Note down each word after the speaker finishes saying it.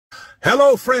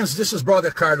Hello, friends. This is Brother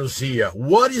Carlos here.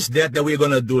 What is that we're going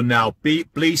to do now?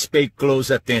 Please pay close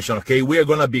attention, okay? We're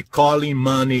going to be calling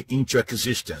money into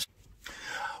existence.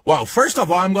 Well, first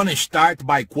of all, I'm going to start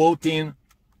by quoting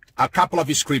a couple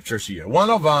of scriptures here.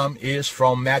 One of them is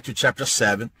from Matthew chapter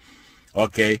 7,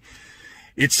 okay?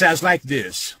 It says like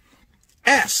this: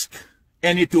 ask,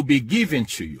 and it will be given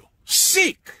to you.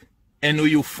 Seek, and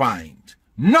you will find.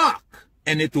 Knock,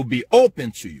 and it will be open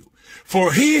to you.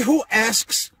 For he who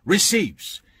asks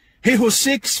receives, he who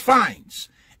seeks finds,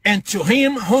 and to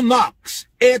him who knocks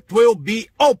it will be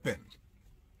open.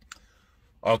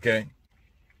 Okay,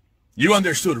 you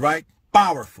understood, right?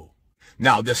 Powerful.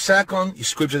 Now the second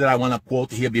scripture that I want to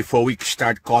quote here before we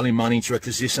start calling money into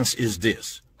existence is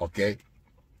this, okay?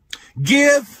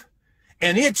 Give,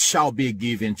 and it shall be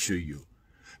given to you.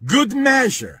 Good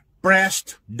measure,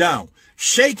 pressed down,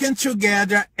 shaken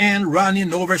together, and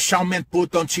running over shall men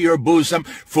put unto your bosom.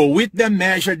 For with the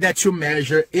measure that you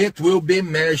measure, it will be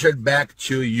measured back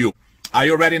to you. Are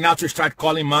you ready now to start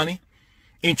calling money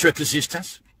into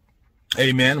existence?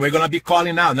 Amen. We're going to be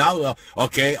calling now.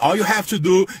 Okay, all you have to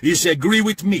do is agree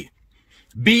with me.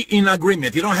 Be in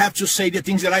agreement. You don't have to say the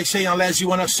things that I say unless you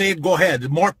want to say it. Go ahead.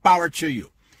 More power to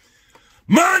you.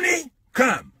 Money,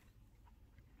 come.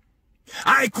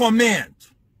 I command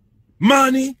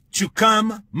money to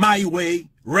come my way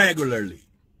regularly.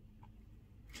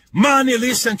 Money,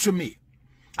 listen to me.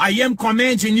 I am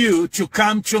commanding you to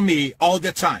come to me all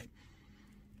the time.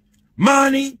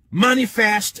 Money,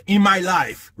 manifest in my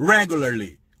life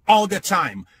regularly, all the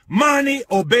time. Money,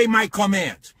 obey my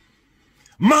command.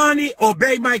 Money,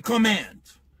 obey my command.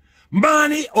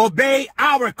 Money, obey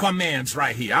our commands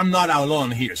right here. I'm not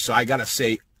alone here, so I gotta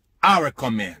say our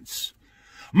commands.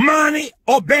 Money,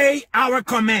 obey our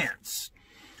commands.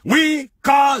 We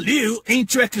call you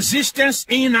into existence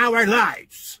in our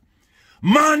lives.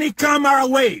 Money come our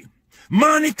way.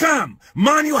 Money come.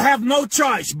 Money, you have no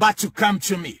choice but to come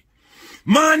to me.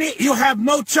 Money, you have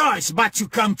no choice but to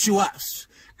come to us.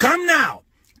 Come now.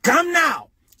 Come now.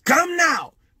 Come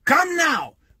now. Come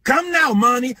now. Come now,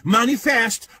 money,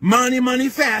 manifest, money,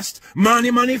 manifest, money,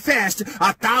 manifest,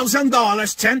 $1,000,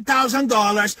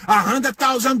 $10,000,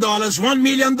 $100,000, $1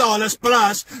 million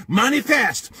plus,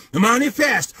 manifest,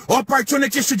 manifest,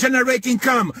 opportunities to generate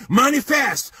income,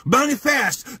 manifest,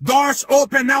 manifest, doors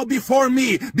open now before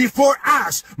me, before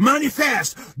us,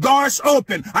 manifest, doors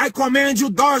open. I command you,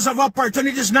 doors of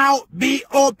opportunities now be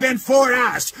open for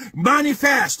us.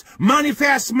 Manifest,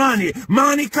 manifest money,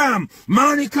 money come,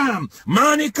 money come,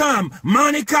 money come,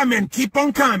 money coming, keep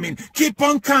on coming, keep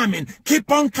on coming, keep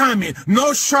on coming.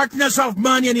 No shortness of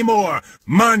money anymore.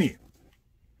 Money.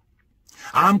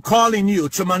 I'm calling you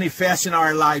to manifest in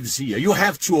our lives here. You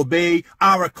have to obey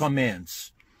our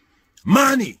commands.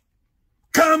 Money,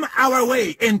 come our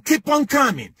way and keep on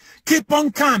coming, keep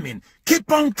on coming, keep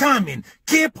on coming,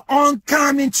 keep on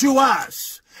coming to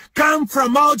us. Come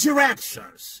from all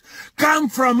directions. Come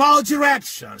from all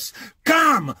directions.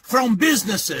 Come from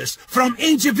businesses, from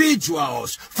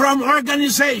individuals, from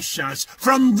organizations,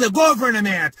 from the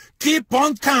government. Keep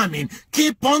on coming.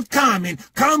 Keep on coming.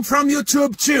 Come from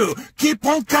YouTube too. Keep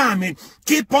on coming.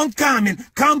 Keep on coming.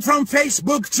 Come from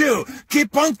Facebook too.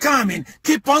 Keep on coming.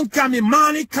 Keep on coming.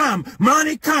 Money come.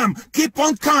 Money come. Keep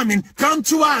on coming. Come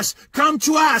to us. Come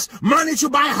to us. Money to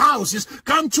buy houses.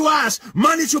 Come to us.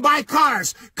 Money to buy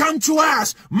cars. Come to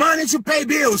us. Money to pay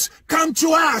bills. Come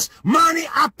to us. Money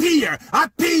appear.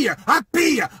 Appear,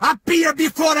 appear, appear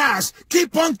before us.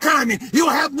 Keep on coming. You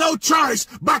have no choice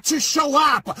but to show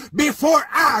up before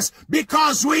us,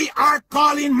 because we are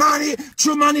calling money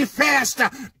to manifest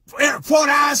for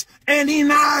us and in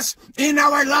us, in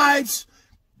our lives.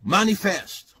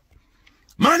 Manifest.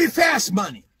 Manifest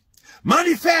money.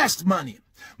 Manifest money.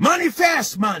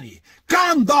 Manifest money.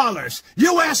 Come dollars,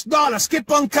 US dollars, keep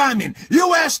on coming.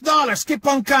 US dollars, keep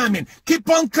on coming. Keep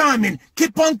on coming.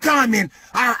 Keep on coming.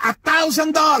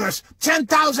 $1,000,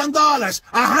 $10,000,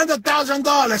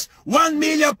 $100,000, $1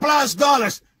 million plus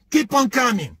dollars. Keep on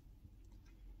coming.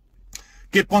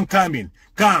 Keep on coming.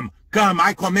 Come. Come,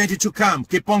 I command you to come.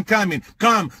 Keep on coming.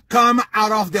 Come. Come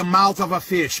out of the mouth of a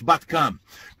fish, but come.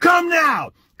 Come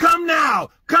now. Come now.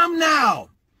 Come now.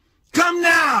 Come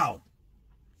now.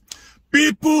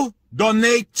 People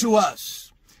donate to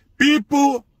us.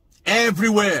 People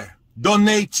everywhere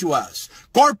donate to us.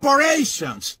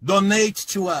 Corporations donate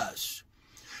to us.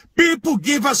 People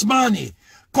give us money.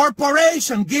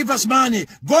 Corporations give us money.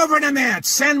 Government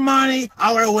send money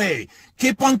our way.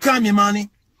 Keep on coming, money.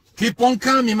 Keep on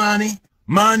coming, money.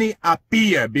 Money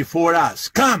appear before us.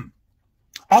 Come.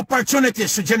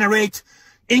 Opportunities to generate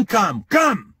income.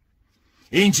 Come.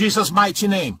 In Jesus' mighty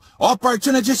name.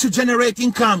 Opportunities to generate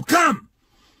income. Come.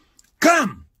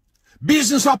 Come.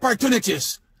 Business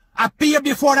opportunities appear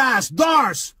before us.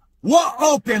 Doors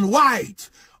open wide.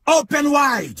 Open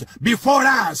wide before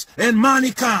us, and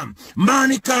money come,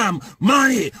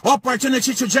 money,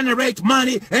 opportunity to generate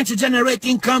money and to generate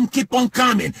income keep on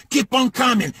coming, keep on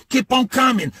coming, keep on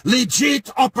coming. Legit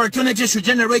opportunities to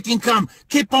generate income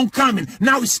keep on coming.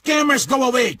 Now scammers go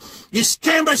away,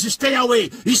 scammers stay away,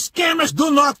 scammers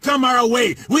do not come our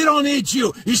way. We don't need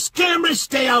you, scammers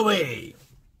stay away.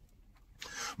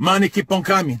 Money keep on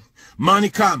coming, money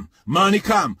come, money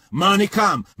come, money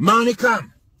come, money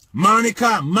come. Money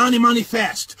come, money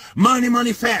manifest, money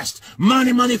manifest,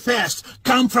 money manifest,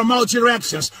 come from all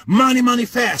directions, money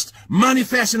manifest,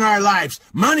 manifest in our lives,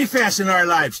 manifest in our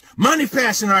lives,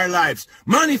 manifest in our lives,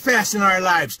 manifest in our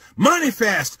lives,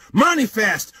 manifest,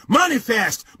 manifest,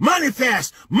 manifest,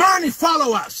 manifest, money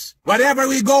follow us. Wherever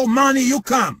we go, money you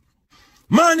come.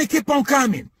 Money keep on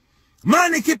coming,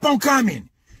 money keep on coming,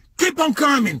 keep on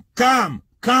coming, come,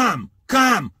 come,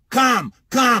 come, come,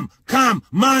 come, come,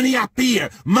 money appear,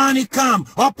 money come,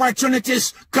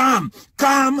 opportunities come,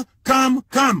 come, come,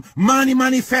 come, money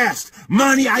manifest,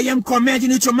 money I am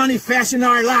commanding you to manifest in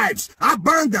our lives,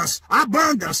 abundance,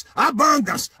 abundance,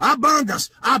 abundance, abundance,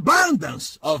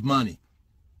 abundance of money,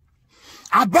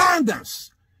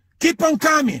 abundance, keep on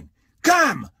coming,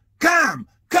 come, come,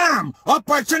 come,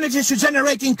 opportunities to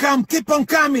generate income, keep on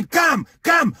coming, come,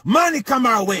 come, money come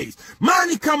our ways,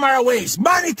 money come our ways,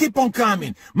 money keep on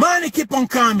coming, money keep on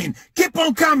coming, money, keep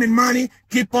on coming, money,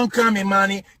 keep on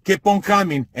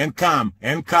coming, and come,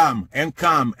 and come, and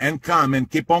come, and come, and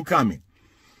keep on coming,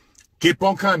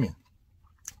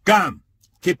 come,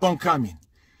 keep on coming,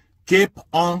 keep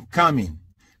on coming,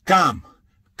 come,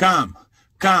 come,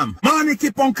 come, money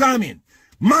keep on coming,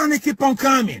 money keep on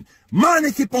coming,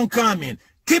 money keep on coming,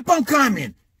 keep on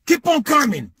coming, keep on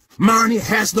coming. Money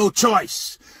has no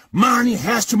choice. Money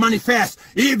has to manifest.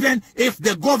 Even if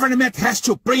the government has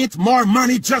to print more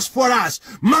money just for us,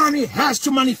 money has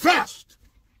to manifest.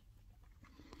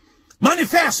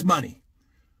 Manifest money.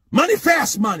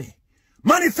 Manifest money.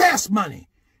 Manifest money.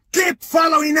 Keep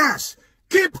following us.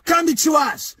 Keep coming to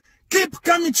us. Keep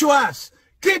coming to us.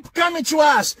 Keep coming to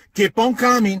us. Keep on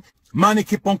coming. Money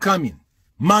keep on coming.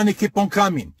 Money keep on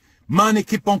coming. Money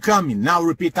keep on coming. Now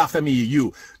repeat after me,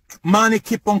 you. Money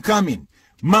keep on coming.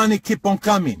 Money keep on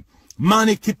coming.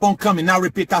 Money keep on coming. Now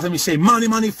repeat after me. Say, money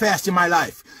manifest in my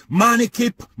life. Money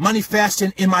keep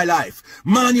manifesting in my life.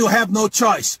 Money, you have no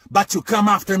choice but to come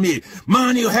after me.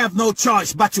 Money, you have no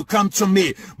choice but to come to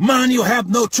me. Money, you have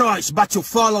no choice but to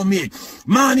follow me.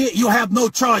 Money, you have no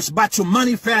choice but to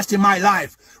manifest in my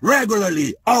life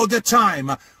regularly, all the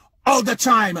time. All the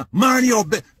time, money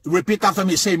obey. Repeat after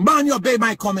me. Say, money obey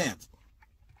my command.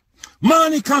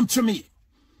 Money come to me.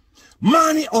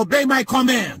 Money obey my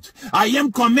command. I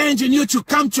am commanding you to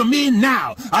come to me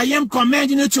now. I am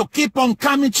commanding you to keep on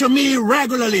coming to me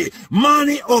regularly.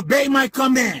 Money obey my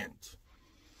command.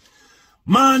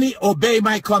 Money obey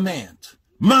my command.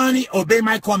 Money obey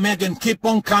my command and keep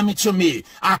on coming to me.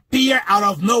 Appear out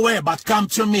of nowhere but come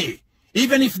to me.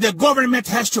 Even if the government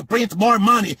has to print more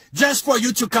money just for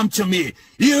you to come to me,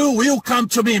 you will come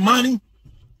to me, money.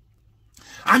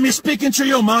 I'm speaking to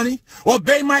you, money.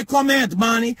 Obey my command,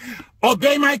 money.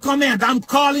 Obey my command. I'm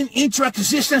calling into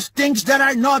existence things that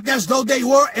are not as though they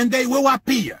were, and they will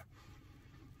appear.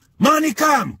 Money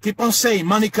come. Keep on saying,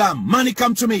 money come. Money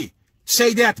come to me.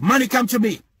 Say that. Money come to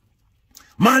me.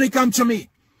 Money come to me.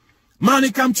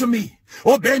 Money come to me.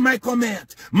 Obey my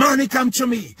command. Money come to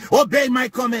me. Obey my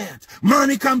command.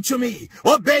 Money come to me.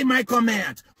 Obey my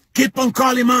command. Keep on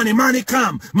calling money. Money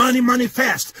come. Money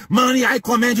manifest. Money, I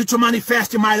command you to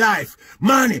manifest in my life.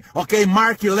 Money. Okay,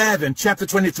 Mark 11, chapter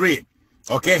 23.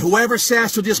 Okay, whoever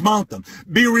says to this mountain,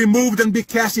 be removed and be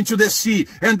cast into the sea,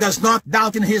 and does not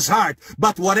doubt in his heart,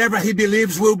 but whatever he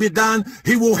believes will be done,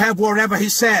 he will have whatever he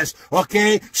says.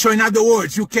 Okay, so in other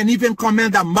words, you can even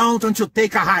command a mountain to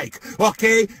take a hike.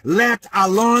 Okay, let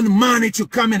alone money to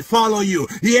come and follow you.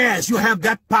 Yes, you have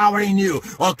that power in you.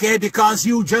 Okay, because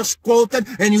you just quoted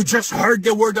and you just heard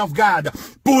the word of God.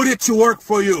 Put it to work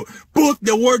for you. Put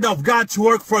the word of God to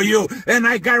work for you, and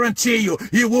I guarantee you,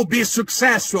 you will be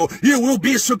successful. You will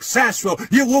be successful.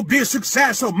 You will be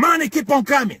successful. Money keep on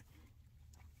coming.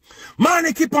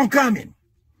 Money keep on coming.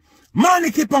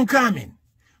 Money keep on coming.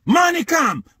 Money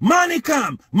come. Money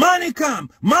come. Money come.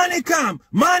 Money come.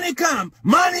 Money come.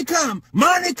 Money come.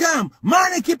 Money come.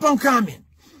 Money keep on coming.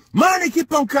 Money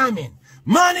keep on coming.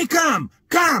 Money come.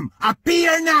 Come.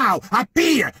 Appear now.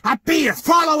 Appear. Appear.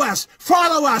 Follow us.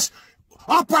 Follow us.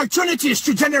 opportunities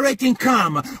to generate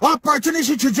income,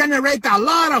 opportunities to generate a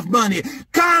lot of money.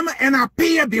 Come and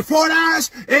appear before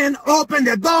us and open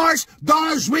the doors.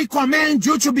 Doors we command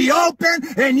you to be open,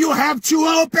 and you have to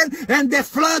open, and the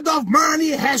flood of money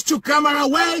has to come our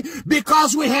way,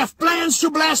 because we have plans to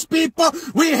bless people.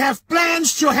 We have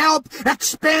plans to help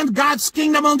expand God's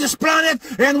kingdom on this planet,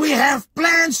 and we have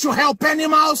plans to help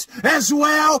animals as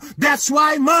well. That's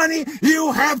why, money,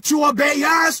 you have to obey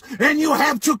us, and you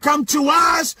have to come to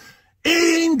us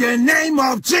in the name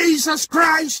of Jesus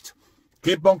Christ.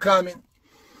 Keep on coming.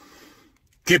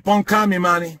 Keep on coming,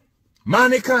 money.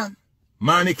 Money come.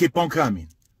 Money keep on coming.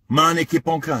 Money keep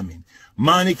on coming.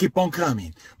 Money keep on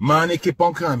coming. Money keep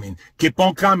on coming. Keep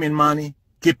on coming, money.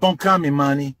 Keep on coming,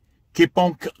 money. Keep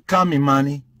on coming,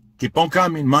 money. Keep on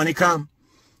coming. Money come.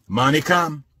 Money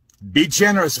come. Be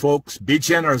generous, folks. Be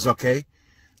generous, okay?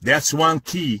 That's one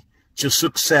key to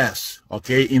success,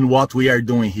 okay, in what we are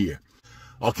doing here.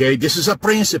 Okay, this is a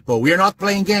principle. We are not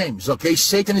playing games, okay?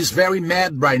 Satan is very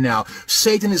mad right now.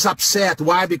 Satan is upset.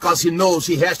 Why? Because he knows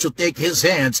he has to take his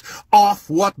hands off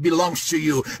what belongs to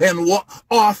you and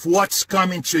off what's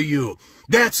coming to you.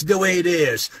 That's the way it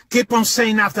is. Keep on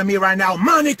saying after me right now,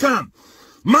 money come.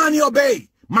 Money obey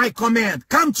my command.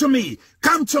 Come to me.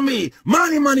 Come to me.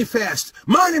 Money manifest.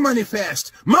 Money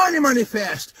manifest. Money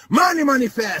manifest. Money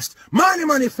manifest. Money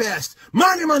manifest.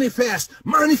 Money manifest.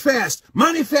 Manifest.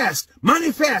 Manifest.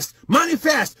 Manifest.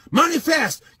 Manifest.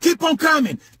 Manifest. Keep on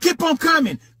coming. Keep on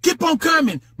coming. Keep on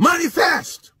coming.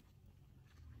 Manifest.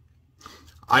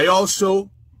 I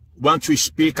also want to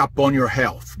speak upon your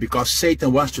health, because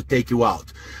Satan wants to take you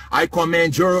out. I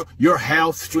command your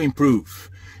health to improve.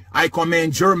 I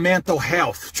command your mental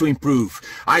health to improve.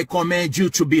 I command you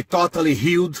to be totally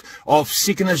healed of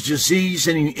sickness, disease,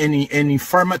 and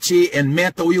infirmity, and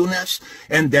mental illness,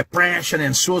 and depression,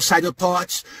 and suicidal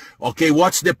thoughts. Okay,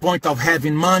 what's the point of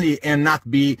having money and not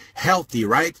be healthy,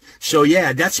 right? So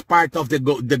yeah, that's part of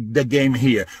the game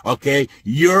here, okay?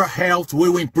 Your health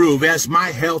will improve. As my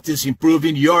health is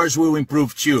improving, yours will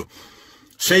improve too.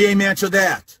 Say amen to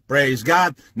that. Praise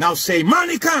God. Now say,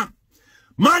 money come.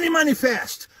 Money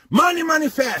manifest. Money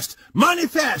manifest,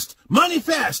 manifest,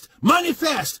 manifest,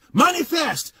 manifest,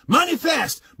 manifest,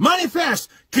 manifest, manifest.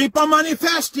 Keep on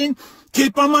manifesting,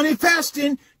 keep on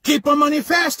manifesting, keep on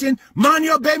manifesting. Money,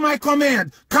 obey my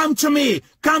command. Come to me,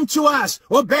 come to us.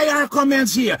 Obey our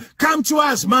commands here. Come to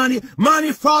us, money.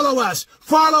 Money, follow us,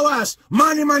 follow us.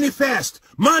 Money manifest,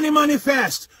 money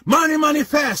manifest, money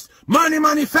manifest, money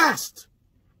manifest.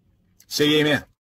 Say amen.